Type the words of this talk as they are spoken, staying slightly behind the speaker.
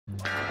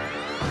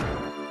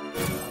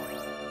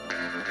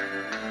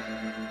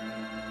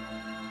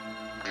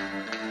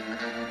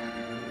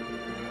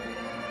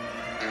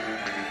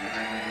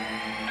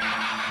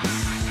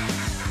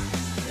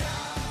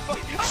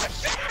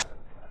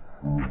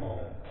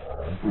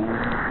I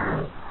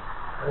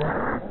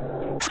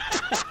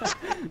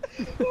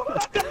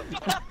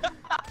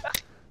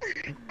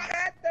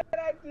had that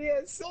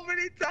idea so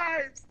many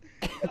times.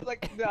 I was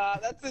like, nah,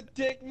 that's a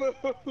dick move.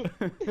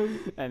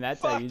 And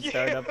that's how you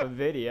start up a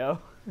video.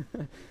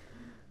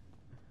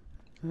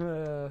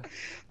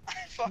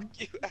 Fuck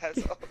you,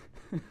 asshole.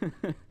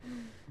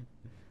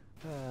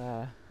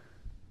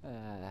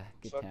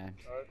 Good Fuck times.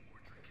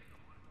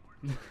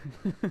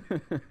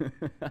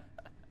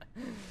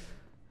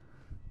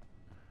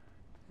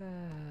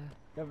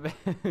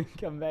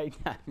 Come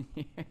back down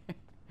here.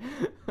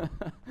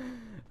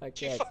 I You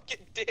can't.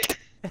 fucking did.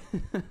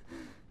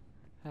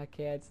 I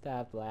can't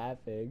stop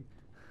laughing.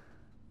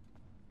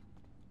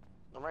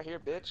 I'm right here,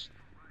 bitch.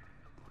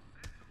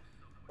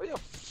 Oh, you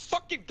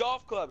fucking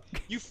golf club.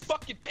 You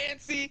fucking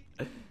fancy.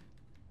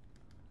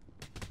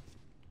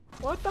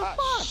 What the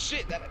fuck?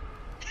 Shit, that.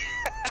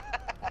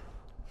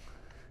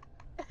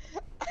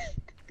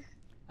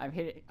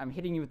 I'm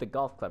hitting you with the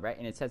golf club, right?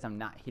 And it says I'm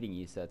not hitting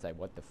you, so it's like,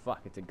 what the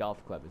fuck? It's a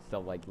golf club. It's the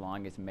like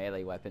longest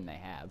melee weapon they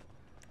have,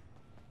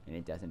 and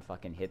it doesn't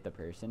fucking hit the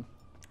person.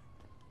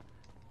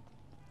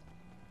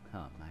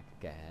 Oh my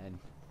god.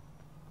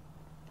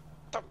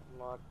 Oh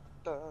my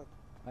god.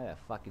 Why the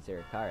fuck is there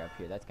a car up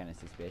here? That's kind of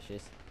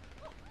suspicious.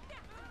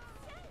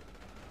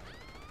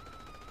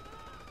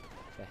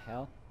 The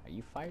hell? Are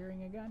you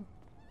firing a gun?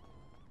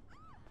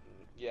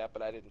 Yeah,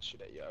 but I didn't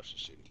shoot at you. I was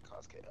just shooting to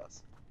cause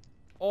chaos.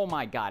 Oh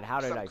my god, how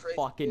did Some I crazy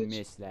fucking bitch.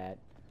 miss that?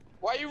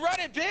 Why you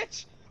running,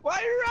 bitch?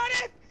 Why you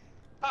running?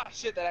 Ah,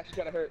 shit, that actually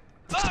kind of hurt.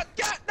 Oh,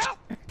 God, no!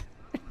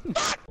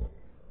 Fuck!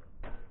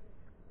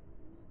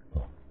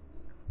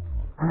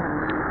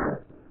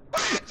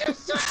 What did you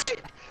say?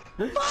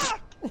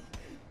 Fuck!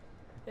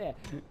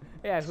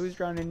 Yeah, who's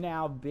running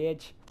now,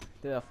 bitch?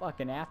 To the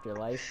fucking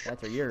afterlife.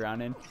 That's where you're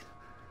running.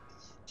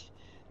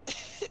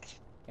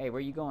 Hey,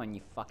 where you going,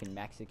 you fucking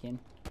Mexican?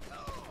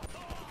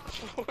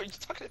 Are you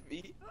talking to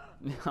me?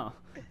 No,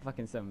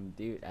 fucking some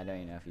dude. I don't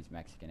even know if he's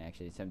Mexican,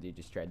 actually. Some dude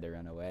just tried to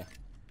run away.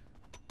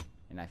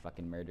 And I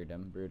fucking murdered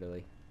him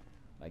brutally.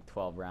 Like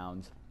 12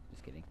 rounds.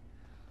 Just kidding.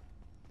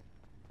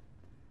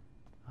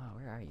 Oh,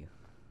 where are you?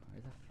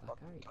 Where the fuck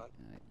are you?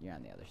 You're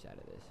on the other side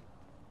of this.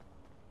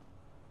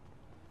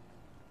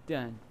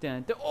 Dun,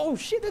 dun, dun. Oh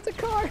shit, that's a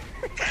car!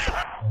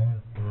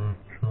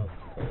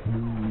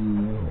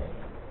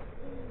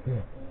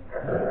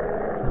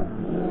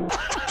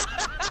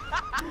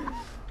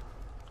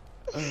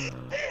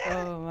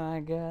 Oh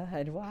my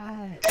god,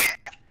 why?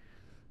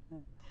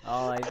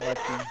 All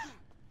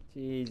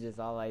Jesus,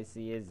 all I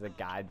see is the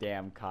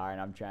goddamn car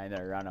and I'm trying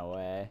to run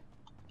away.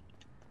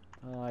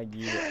 Oh,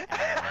 you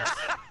ass.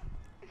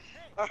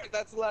 Alright,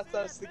 that's the last time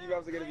I was thinking I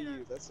was gonna be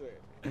used, I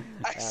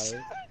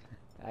swear.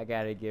 I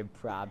gotta give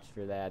props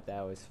for that,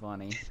 that was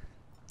funny.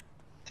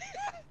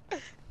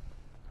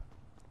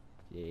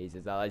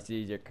 Jesus, all I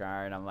see is your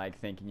car and I'm like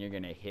thinking you're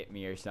gonna hit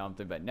me or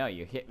something, but no,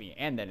 you hit me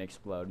and then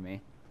explode me.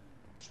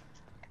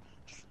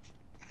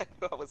 I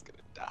knew I was gonna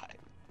die.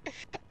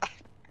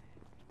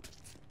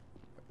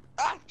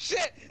 Ah,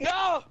 shit!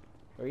 No!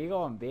 Where you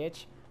going,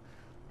 bitch?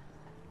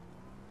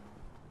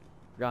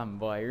 Run,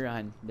 boy,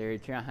 run. They're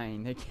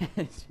trying to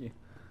catch you.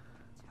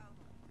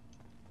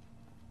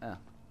 Oh.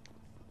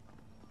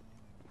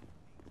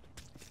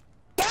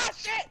 Ah,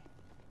 shit!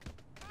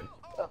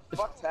 What the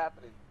fuck's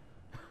happening?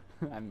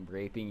 I'm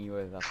raping you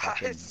with a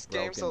fucking This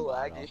game's so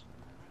broken laggy. bottle.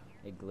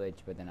 It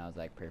glitched, but then I was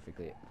like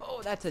perfectly.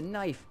 Oh, that's a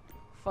knife!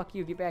 Fuck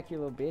you, get back here,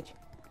 little bitch.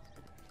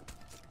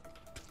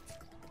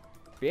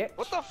 Bitch.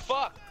 What the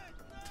fuck?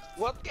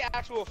 What the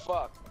actual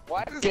fuck?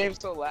 Why is this game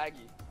so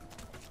laggy?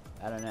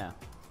 I don't know.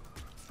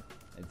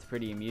 It's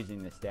pretty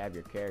amusing to stab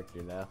your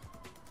character, though.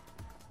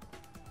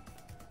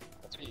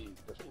 That's pretty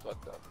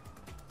fucked up.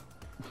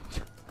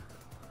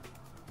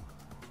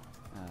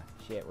 Oh,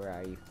 shit, where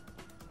are you?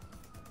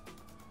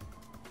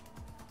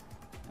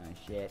 Oh,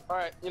 shit.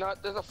 Alright, you know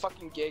what? There's a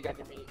fucking gay guy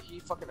near me. He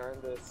fucking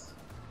earned this.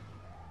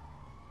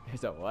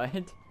 There's a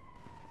what?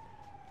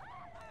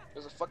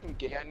 There's a fucking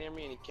gay guy near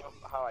me and he came up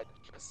how I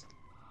did this.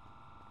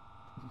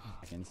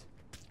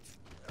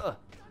 Ugh.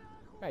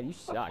 God, you What the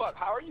suck. fuck?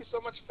 How are you so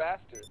much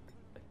faster?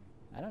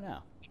 I don't know.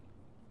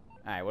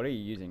 Alright, what are you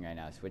using right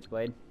now?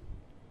 Switchblade?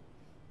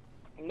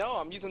 No,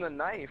 I'm using a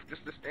knife,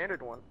 just the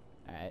standard one.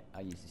 Alright,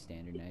 I'll use the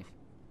standard knife.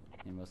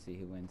 And we'll see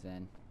who wins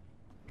then.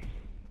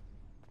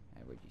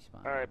 Alright, where'd you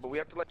spawn? Alright, but we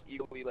have to like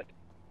eagerly like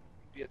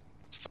be a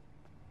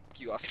fuck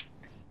you off.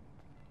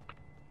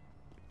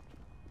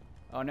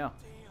 Oh no.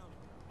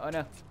 Oh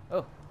no.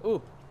 Oh,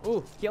 ooh,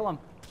 ooh, kill him.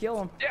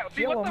 Kill him. Yeah,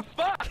 see kill what him. the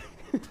fuck?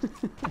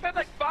 I had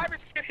like 5 or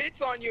 6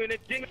 hits on you and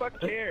it didn't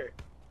fucking care.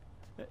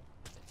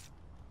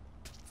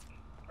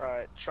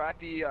 Alright, try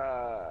the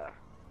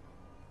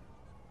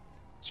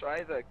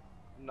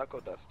knuckle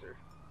duster.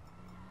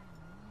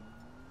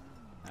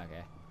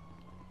 Okay.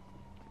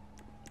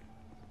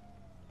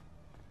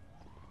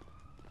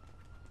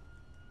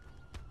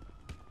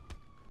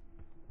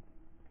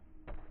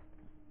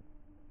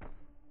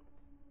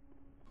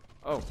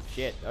 Oh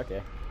shit,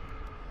 okay.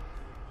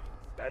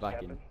 That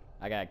Fucking, happened.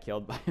 I got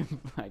killed by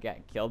I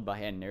got killed by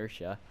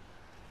inertia.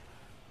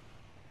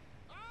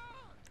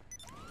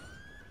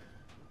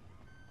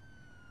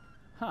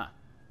 Huh.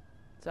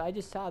 So I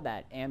just saw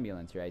that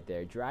ambulance right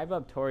there drive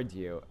up towards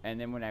you, and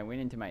then when I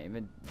went into my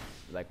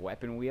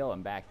weapon wheel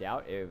and backed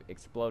out, it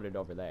exploded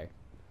over there.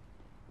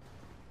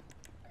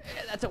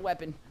 Yeah, that's a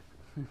weapon.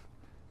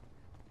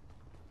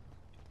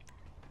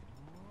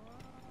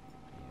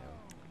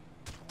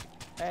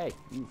 Hey,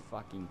 you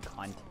fucking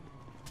cunt.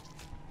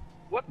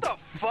 What the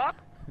fuck?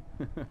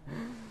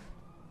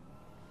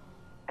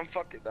 I'm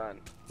fucking done.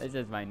 This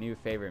is my new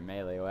favorite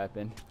melee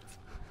weapon.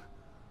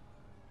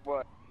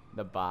 What?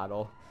 The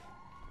bottle.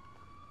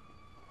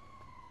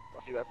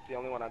 Well, see, that's the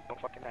only one I don't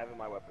fucking have in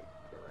my weapon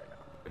right now.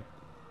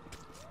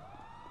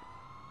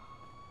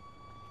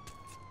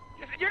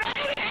 You're not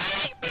even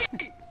hitting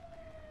me!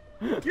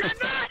 You're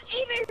not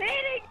even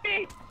hitting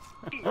me!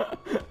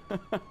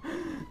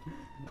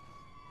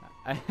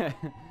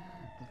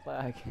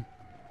 Fuck.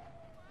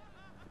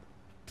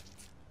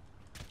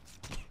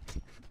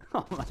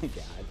 Oh my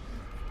god.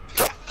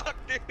 Fuck,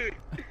 dude!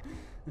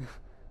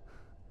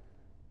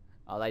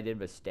 All I did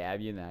was stab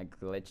you, and then I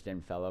glitched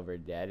and fell over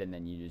dead, and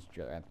then you just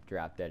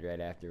dropped dead right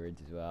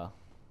afterwards as well.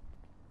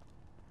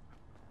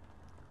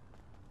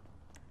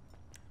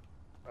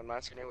 I'm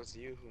not saying it was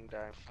you who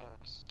died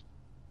first.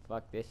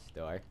 Fuck this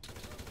store.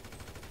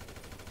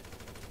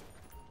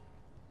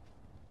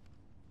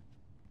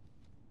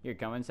 Here,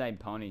 come inside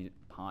Ponzi,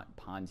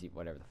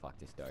 whatever the fuck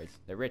this store is.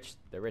 The rich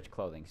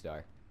clothing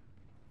store.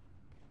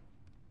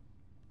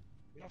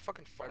 You know how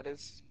fucking fun it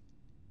is?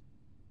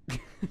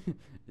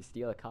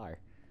 Steal a car.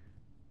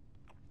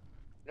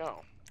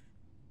 No.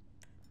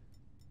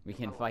 We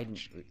can fight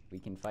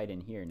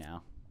in here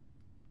now.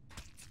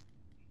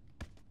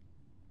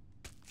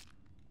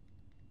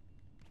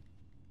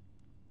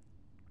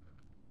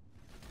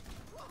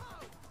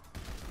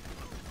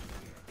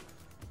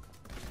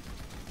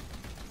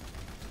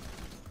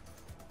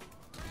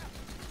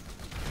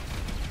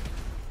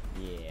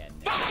 Yeah,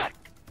 no.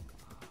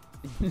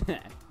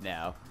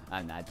 No,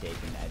 I'm not taking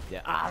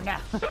that. Oh no!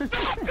 What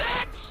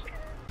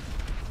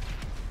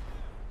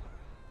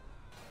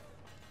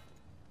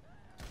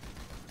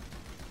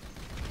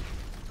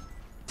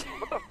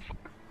the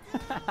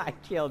fuck? I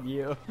killed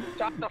you.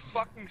 Stop the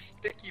fucking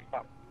sticky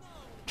bump.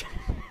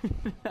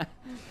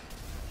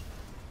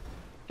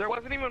 There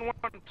wasn't even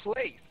one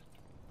place.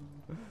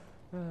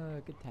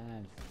 Good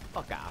times.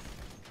 Fuck off.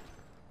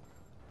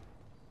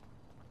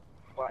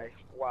 Why?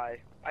 Why?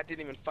 I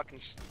didn't even fucking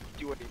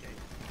do anything.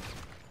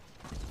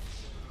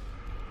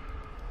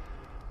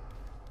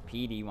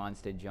 PD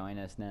wants to join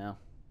us now.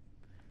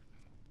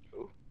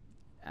 Who?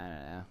 I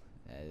don't know.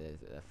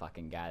 The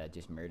fucking guy that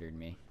just murdered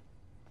me.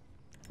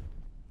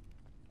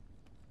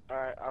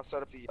 Alright, I'll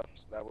set up the so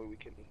that way we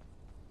can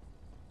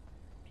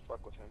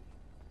fuck with him.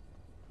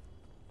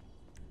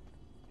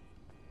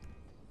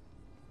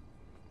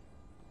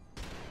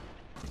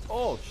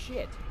 Oh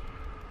shit!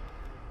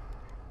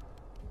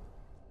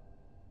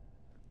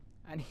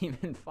 I didn't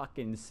even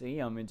fucking see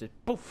him and just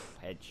poof,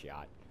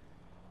 headshot.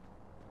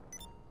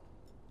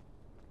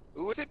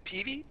 Who was it,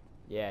 Petey?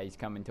 Yeah, he's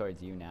coming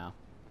towards you now.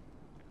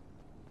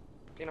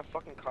 In a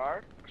fucking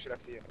car? Or should I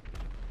see him?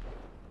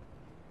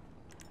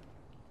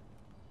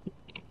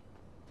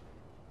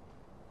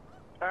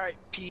 Alright,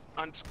 Pete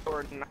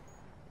underscore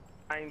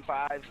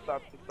 95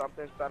 something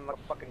something, sounding like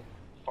a fucking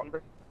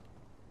thunder.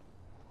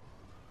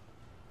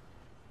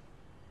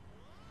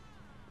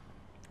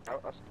 I'm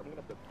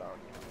gonna put down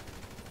here.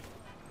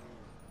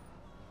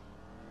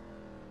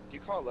 Do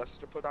you call Lester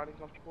to put on these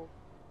on people?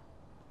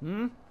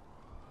 Hmm?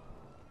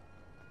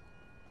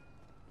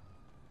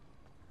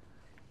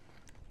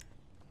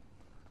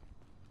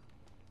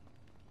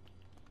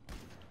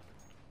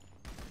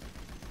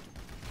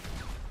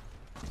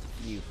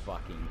 You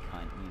fucking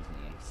cunt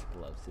using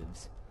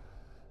explosives.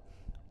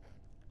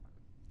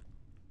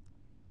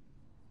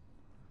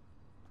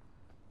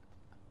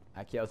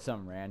 I killed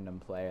some random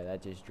player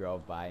that just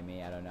drove by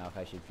me. I don't know if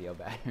I should feel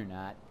bad or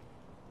not.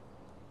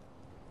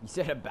 You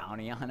set a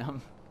bounty on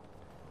him?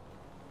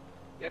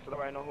 Yeah, so that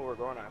way I know who we're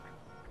going after.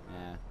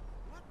 Yeah.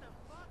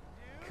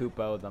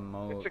 Kupo the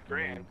Mo. It's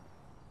 $1,000.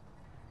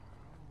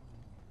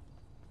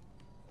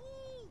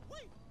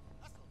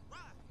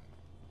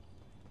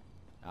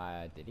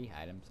 Did he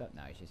hide himself?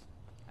 No, I just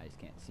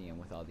can't see him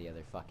with all the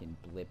other fucking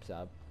blips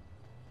up.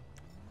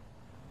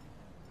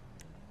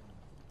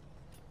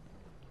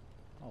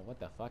 Oh, what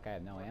the fuck? I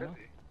have no ammo?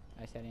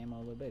 I said ammo a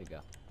little bit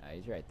ago.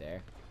 He's right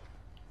there.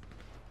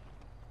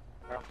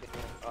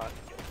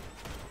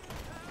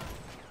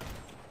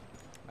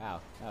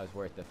 Wow, that was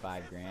worth the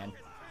 $5 grand.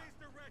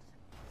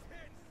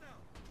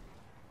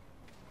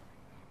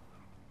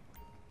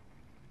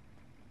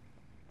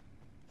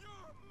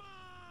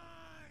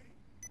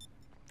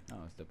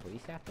 Oh, is the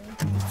police after him?